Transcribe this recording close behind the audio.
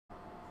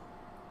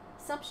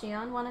Sup,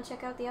 Shion? Wanna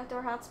check out the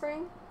outdoor hot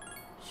spring?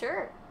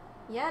 Sure.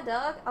 Yeah,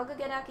 dog. I'll go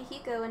get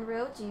Akihiko and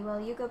Ryoji while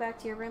you go back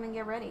to your room and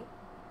get ready.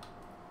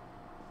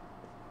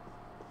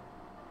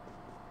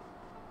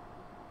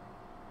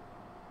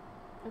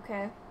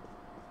 Okay.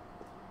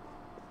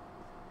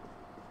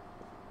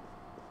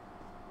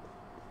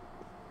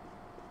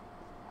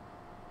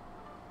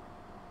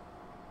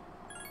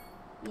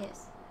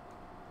 Yes.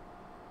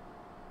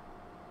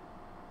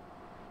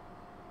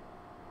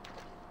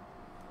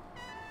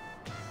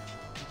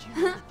 Did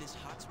you know that this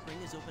hot spring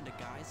is open to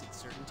guys at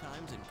certain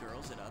times and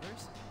girls at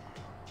others?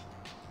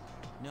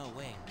 No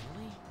way,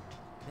 really?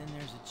 Then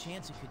there's a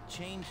chance it could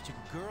change to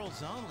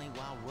girls only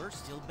while we're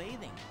still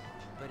bathing.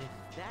 But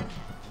if that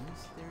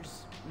happens,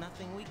 there's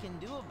nothing we can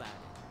do about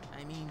it.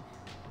 I mean,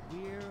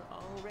 we're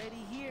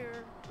already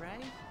here,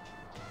 right?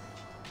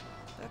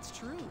 That's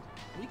true.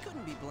 We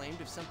couldn't be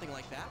blamed if something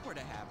like that were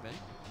to happen.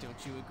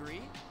 Don't you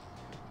agree?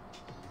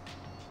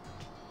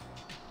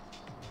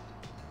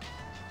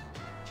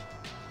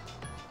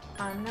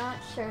 I'm not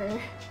sure.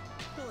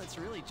 Well, it's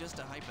really just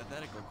a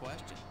hypothetical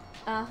question.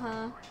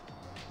 Uh-huh.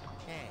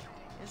 Hey,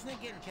 isn't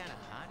it getting kind of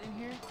hot in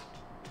here?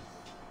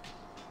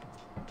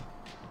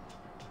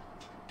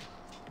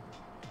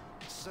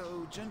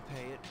 So,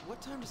 Junpei, at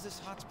what time does this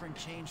hot spring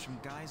change from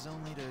guys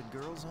only to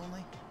girls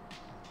only?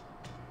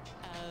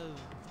 I'm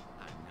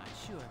not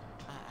sure.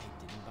 I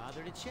didn't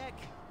bother to check.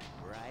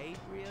 Right,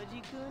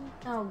 Ryoji-kun?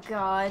 Oh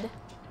god.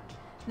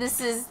 This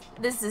is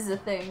a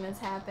thing that's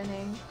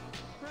happening.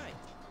 Right,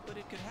 but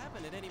it could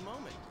happen at any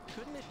moment,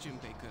 couldn't it,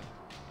 Junpei-kun?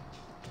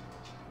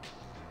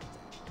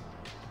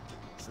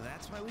 So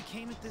that's why we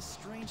came at this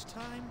strange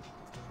time?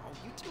 Oh,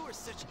 you two are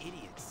such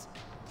idiots.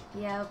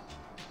 Yep.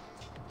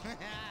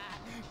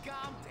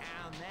 Calm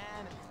down,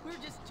 man.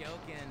 We're just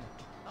joking.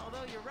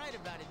 Although you're right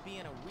about it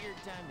being a weird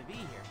time to be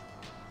here.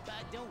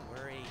 But don't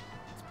worry,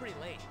 it's pretty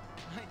late.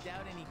 I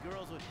doubt any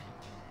girls would...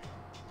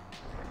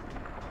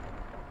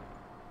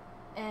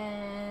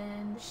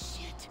 And...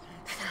 Shit!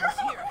 Someone's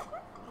here!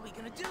 What are we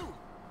gonna do?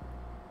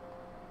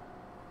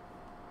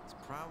 It's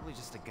probably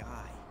just a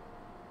guy.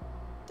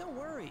 Don't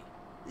worry.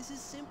 This is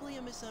simply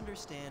a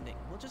misunderstanding.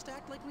 We'll just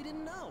act like we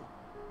didn't know.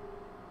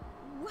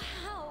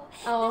 Wow!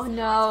 Oh this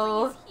no.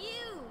 hot spring is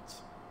huge!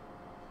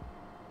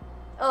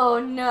 Oh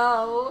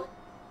no.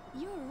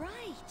 You're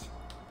right.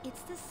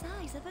 It's the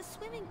size of a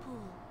swimming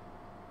pool.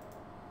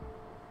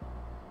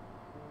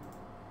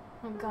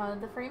 Oh god,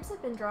 the frames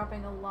have been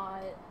dropping a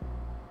lot.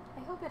 I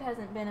hope it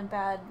hasn't been a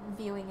bad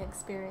viewing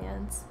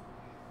experience.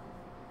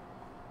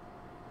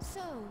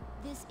 So,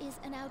 this is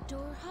an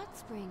outdoor hot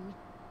spring.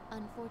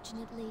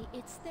 Unfortunately,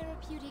 its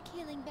therapeutic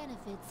healing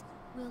benefits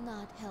will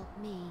not help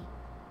me.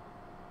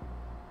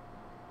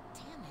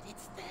 Damn it,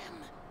 it's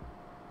them!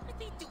 What are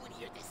they doing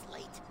here this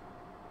late?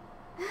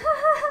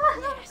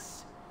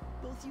 Yes!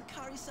 Both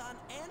Yukari-san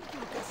and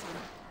Fuka-san.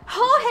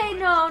 Oh hey,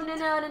 no, no,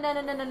 no, no, no,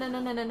 no, no, no, no,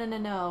 no, no, no, no,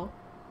 no.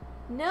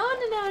 No,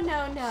 no, no,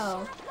 no,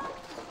 no.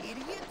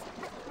 Idiot!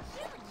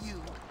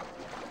 You!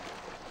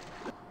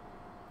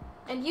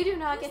 And you do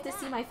not get to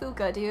see my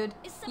Fuka, dude.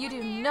 You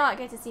do not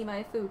get to see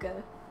my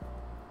Fuka.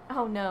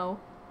 Oh no.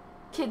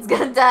 Kid's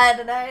gonna die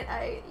tonight.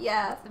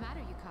 Yeah. What's the matter,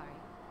 Yukari?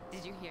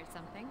 Did you hear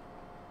something?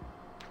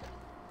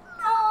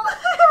 No!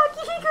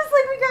 Kikiko's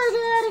like, we gotta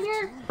get out of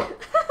here.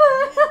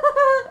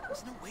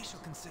 There's no way she'll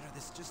consider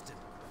this just a Oh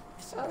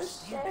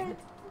misunderstanding. shit.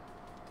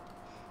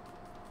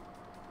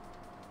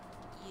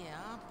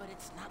 Yeah, but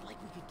it's not like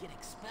we could get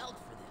expelled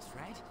for this,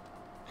 right?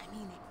 I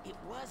mean, it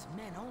was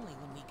men only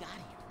when we got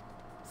here.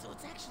 So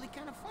it's actually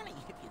kind of funny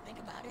if you think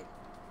about it.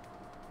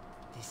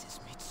 This is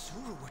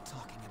Mitsuru we're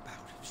talking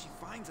about. If she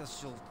finds us,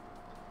 she'll...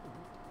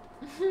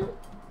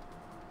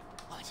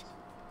 What?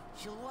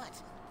 She'll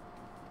what?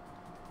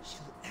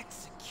 She'll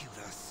execute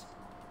us.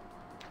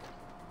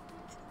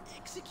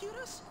 Execute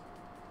us?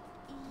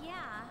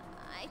 Yeah,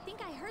 I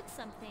think I heard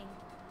something.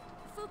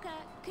 Fuka,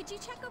 could you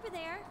check over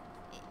there?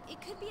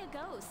 It could be a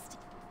ghost.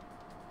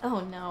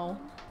 Oh no.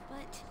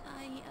 But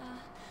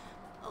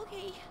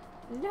okay.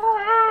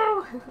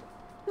 No!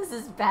 This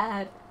is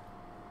bad.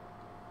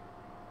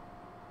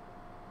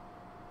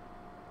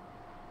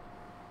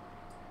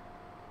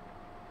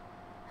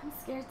 I'm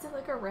scared to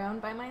look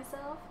around by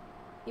myself.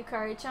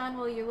 Yukari-chan,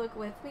 will you look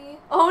with me?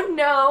 Oh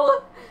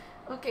no!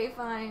 Okay,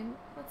 fine.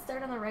 Let's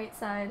start on the right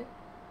side.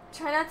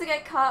 Try not to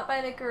get caught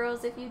by the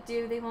girls. If you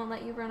do, they won't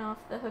let you run off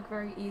the hook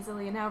very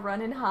easily. Now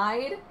run and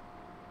hide.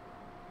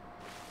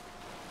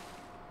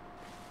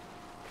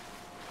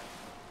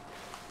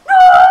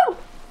 No!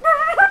 No!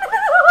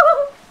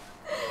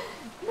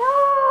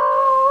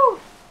 No!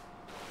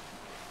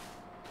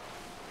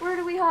 Where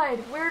do we hide?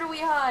 Where do we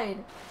hide?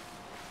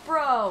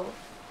 Bro.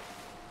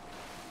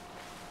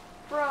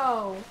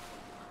 Bro.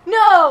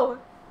 No!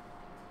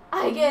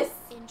 I guess.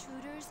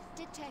 Intruders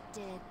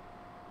detected.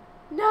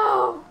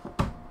 No!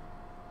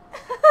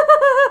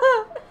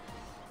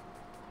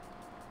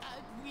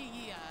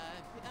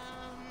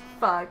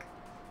 Fuck.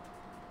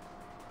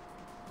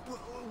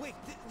 Wait,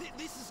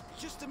 this is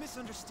just a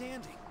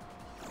misunderstanding.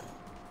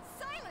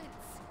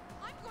 Silence!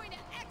 I'm going to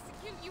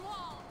execute you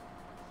all!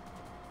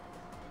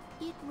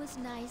 was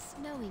nice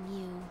knowing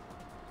you.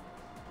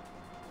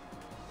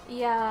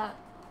 Yeah.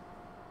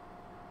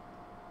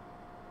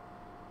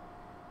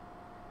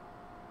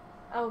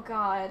 Oh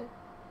god.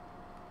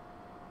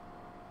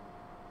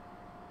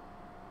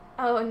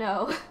 Oh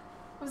no.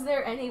 Was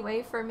there any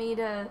way for me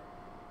to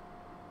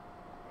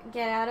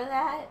get out of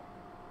that?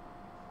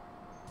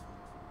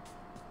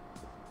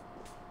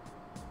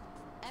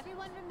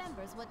 Everyone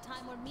remembers what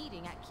time we're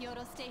meeting at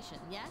Kyoto Station,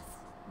 yes?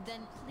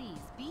 Then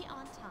please be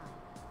on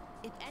time.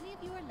 If any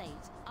of you are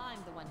late, I'm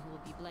the one who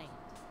will be blamed.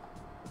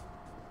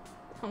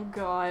 Oh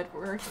god,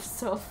 we're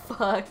so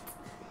fucked.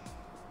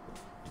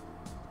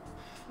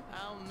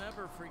 I'll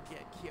never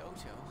forget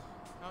Kyoto.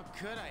 How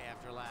could I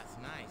after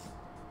last night?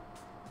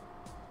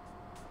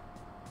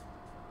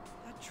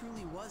 That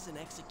truly was an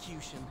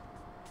execution.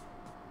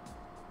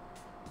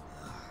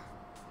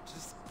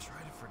 Just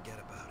try to forget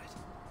about it.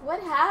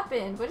 What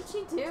happened? What did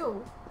she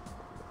do?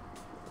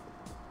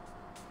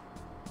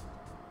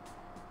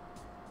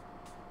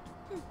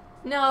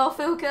 No,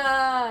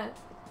 Fuka!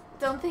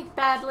 Don't think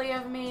badly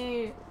of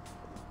me.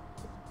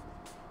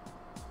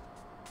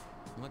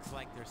 Looks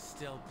like they're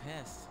still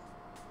pissed.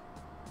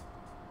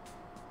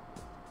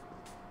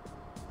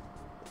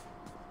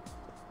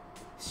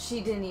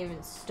 She didn't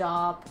even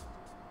stop.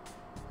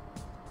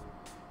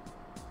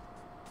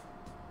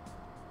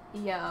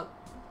 Yup.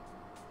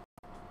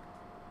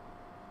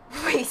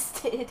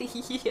 Wasted,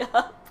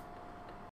 yup.